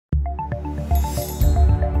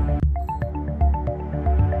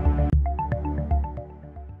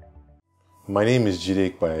My name is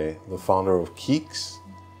Babajide Ipaye, the founder of Keexs.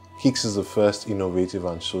 Keexs is the first innovative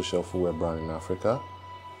and social footwear brand in Africa.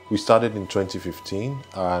 We started in 2015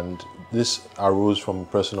 and this arose from a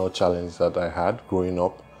personal challenge that I had growing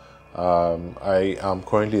up. I am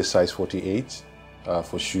currently a size 48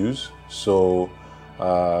 for shoes. So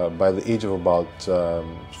by the age of about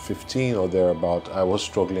 15 or thereabout, I was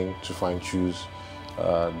struggling to find shoes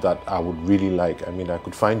that I would really like. I mean, I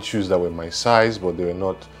could find shoes that were my size, but they were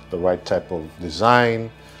not the right type of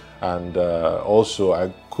design. And also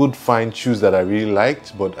I could find shoes that I really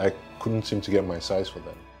liked, but I couldn't seem to get my size for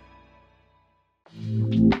them.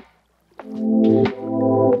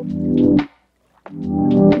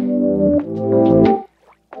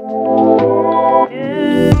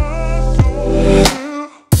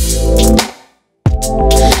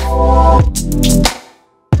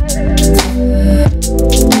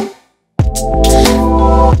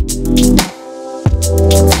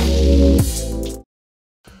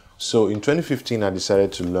 So in 2015, I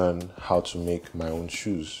decided to learn how to make my own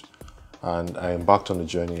shoes, and I embarked on a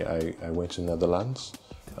journey. I went to Netherlands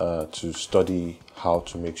to study how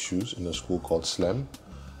to make shoes in a school called SLEM,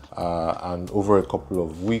 and over a couple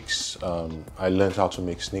of weeks, I learned how to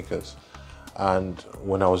make sneakers. And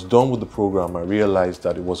when I was done with the program, I realized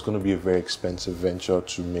that it was going to be a very expensive venture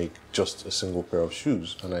to make just a single pair of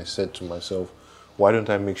shoes. And I said to myself, why don't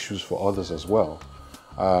I make shoes for others as well?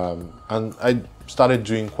 And I started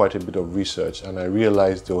doing quite a bit of research, and I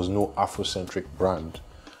realized there was no Afrocentric brand.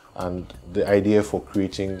 And the idea for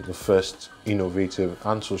creating the first innovative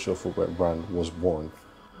and social footwear brand was born.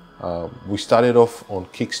 We started off on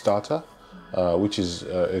Kickstarter, which is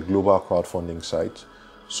a global crowdfunding site.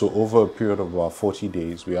 So over a period of about 40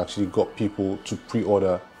 days, we actually got people to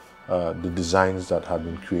pre-order the designs that had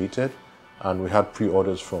been created. And we had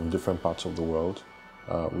pre-orders from different parts of the world.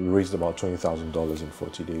 We raised about $20,000 in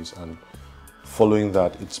 40 days, and following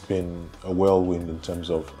that, it's been a whirlwind in terms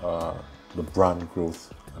of the brand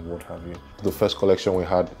growth and what have you. The first collection we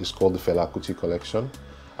had is called the Fela Kuti collection,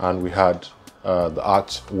 and we had the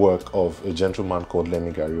artwork of a gentleman called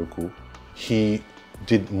Lemi Garioku. He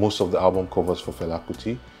did most of the album covers for Fela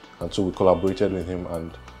Kuti, and so we collaborated with him,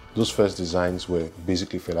 and those first designs were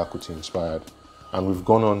basically Fela Kuti inspired. And we've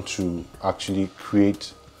gone on to actually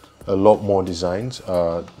create a lot more designs.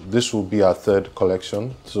 This will be our third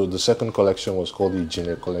collection. So the second collection was called the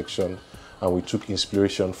Ijinle collection, and we took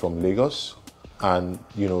inspiration from Lagos and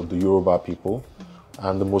the Yoruba people.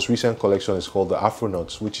 And the most recent collection is called the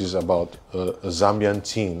Afronauts, which is about a Zambian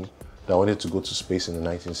team that wanted to go to space in the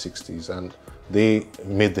 1960s, and they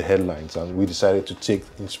made the headlines, and we decided to take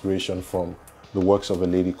inspiration from the works of a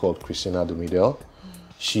lady called Christina de Midel.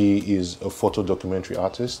 She is a photo documentary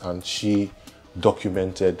artist, and she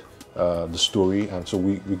documented the story, and so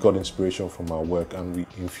we got inspiration from our work and we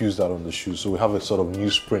infused that on the shoes. So we have a sort of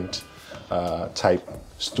newsprint type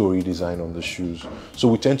story design on the shoes. So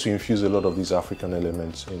we tend to infuse a lot of these African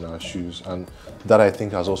elements in our shoes, and that I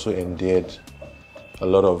think has also endeared a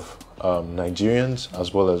lot of Nigerians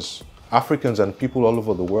as well as Africans and people all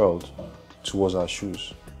over the world towards our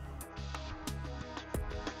shoes.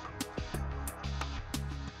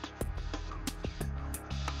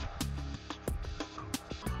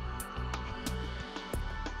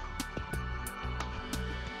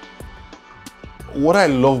 What I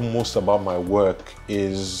love most about my work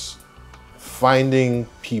is finding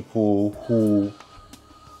people who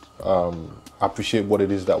appreciate what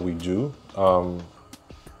it is that we do.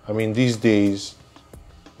 I mean, these days,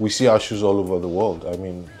 we see our shoes all over the world. I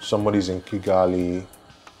mean, somebody's in Kigali,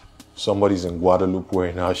 somebody's in Guadeloupe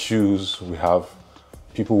wearing our shoes. We have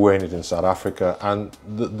people wearing it in South Africa, and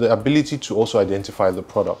the ability to also identify the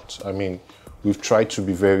product. I mean, we've tried to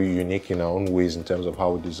be very unique in our own ways in terms of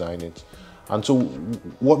how we design it. And so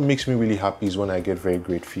what makes me really happy is when I get very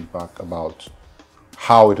great feedback about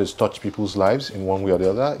how it has touched people's lives in one way or the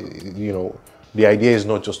other. The idea is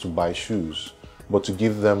not just to buy shoes, but to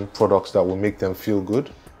give them products that will make them feel good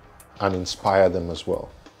and inspire them as well.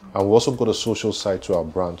 And we also got a social side to our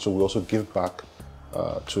brand, so we also give back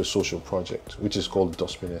to a social project, which is called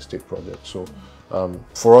Dustbin Estate Project. So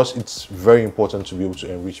for us, it's very important to be able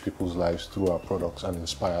to enrich people's lives through our products and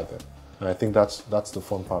inspire them. And I think that's the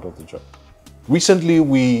fun part of the job. Recently,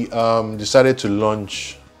 we decided to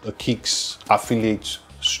launch a Keexs affiliate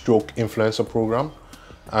stroke influencer program.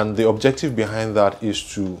 And the objective behind that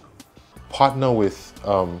is to partner with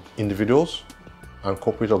individuals and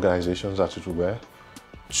corporate organizations at Footwear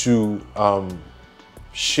to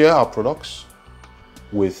share our products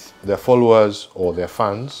with their followers or their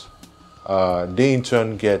fans. They in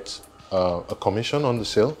turn get a commission on the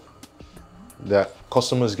sale. Their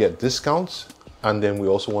customers get discounts, and then we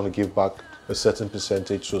also want to give back a certain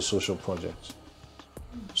percentage to a social project.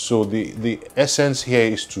 So the essence here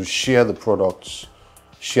is to share the products,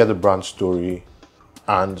 share the brand story,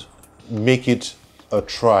 and make it a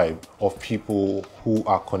tribe of people who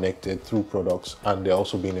are connected through products, and they're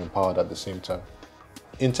also being empowered at the same time.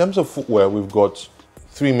 In terms of footwear, we've got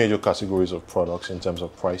three major categories of products in terms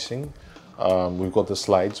of pricing. We've got the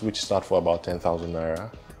slides, which start for about 10,000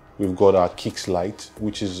 naira. We've got our Keexs Light,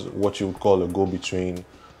 which is what you would call a go-between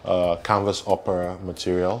canvas opera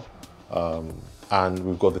material. And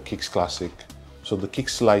we've got the Keexs Classic. So the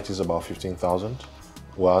Keexs Light is about 15,000,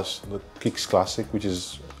 whilst the Keexs Classic, which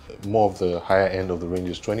is more of the higher end of the range,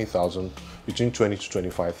 is 20,000, between 20 to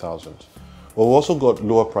 25,000. But we've also got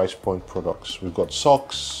lower price point products. We've got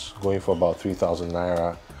socks going for about 3,000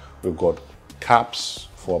 naira. We've got caps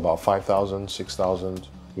for about 5,000, 6,000.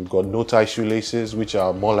 We've got no-tie shoelaces, which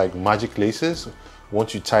are more like magic laces.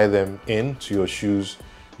 Once you tie them into your shoes,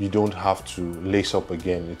 you don't have to lace up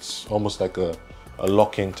again. It's almost like a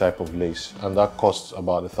lock-in type of lace, and that costs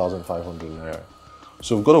about 1,500 naira.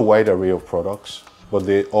 So we've got a wide array of products, but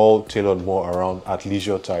they're all tailored more around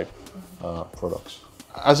athleisure type products.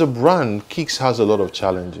 As a brand, Keexs has a lot of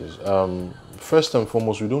challenges. First and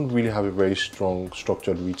foremost, we don't really have a very strong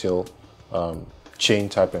structured retail chain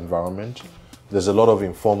type environment. There's a lot of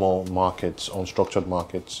informal markets, unstructured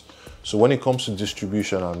markets. So when it comes to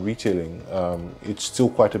distribution and retailing, it's still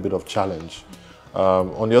quite a bit of challenge.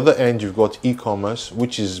 On the other end, you've got e-commerce,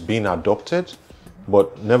 which is being adopted,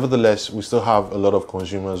 but nevertheless, we still have a lot of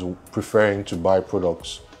consumers preferring to buy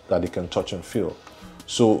products that they can touch and feel.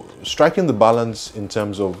 So striking the balance in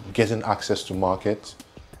terms of getting access to market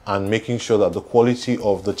and making sure that the quality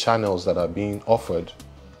of the channels that are being offered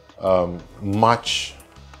match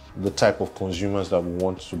the type of consumers that we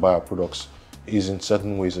want to buy our products is in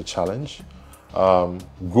certain ways a challenge.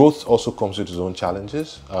 Growth also comes with its own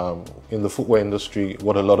challenges. In the footwear industry,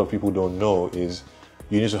 what a lot of people don't know is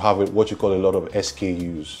you need to have what you call a lot of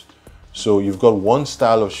SKUs. So you've got one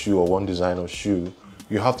style of shoe or one design of shoe,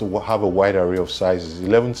 you have to have a wide array of sizes,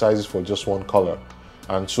 11 sizes for just one color.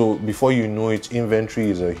 And so before you know it, inventory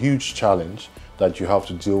is a huge challenge that you have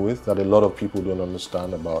to deal with, that a lot of people don't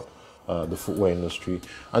understand about the footwear industry.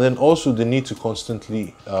 And then also the need to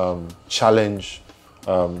constantly challenge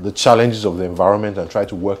the challenges of the environment and try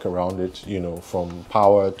to work around it, you know, from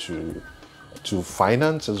power to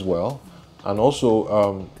finance as well. And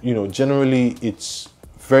also, you know, generally it's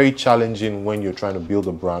very challenging when you're trying to build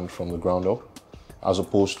a brand from the ground up, as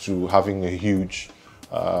opposed to having a huge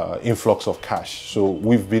influx of cash. So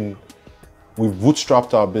we've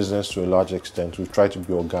bootstrapped our business to a large extent. We've tried to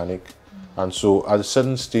be organic. And so at a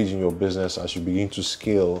certain stage in your business, as you begin to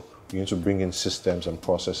scale, you need to bring in systems and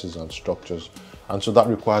processes and structures. And so that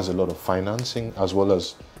requires a lot of financing as well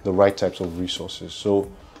as the right types of resources. So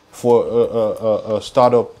for a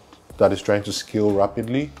startup that is trying to scale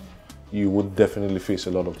rapidly, you would definitely face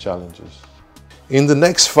a lot of challenges. In the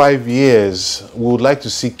next 5 years, we would like to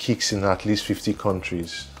see Keexs in at least 50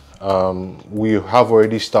 countries. We have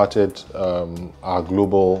already started our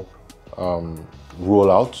global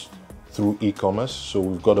rollout through e-commerce. So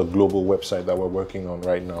we've got a global website that we're working on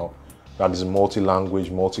right now that is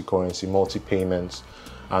multi-language, multi-currency, multi-payments.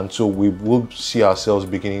 And so we will see ourselves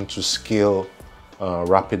beginning to scale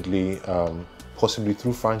rapidly, possibly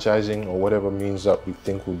through franchising or whatever means that we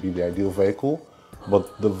think would be the ideal vehicle.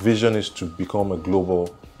 But the vision is to become a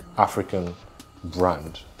global African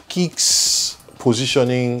brand. Keexs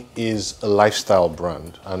positioning is a lifestyle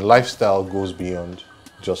brand, and lifestyle goes beyond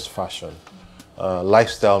just fashion.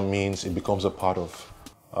 Lifestyle means it becomes a part of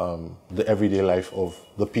the everyday life of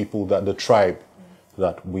the people, the tribe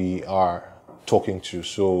that we are talking to.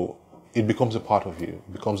 So it becomes a part of you,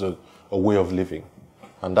 it becomes a way of living.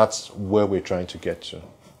 And that's where we're trying to get to.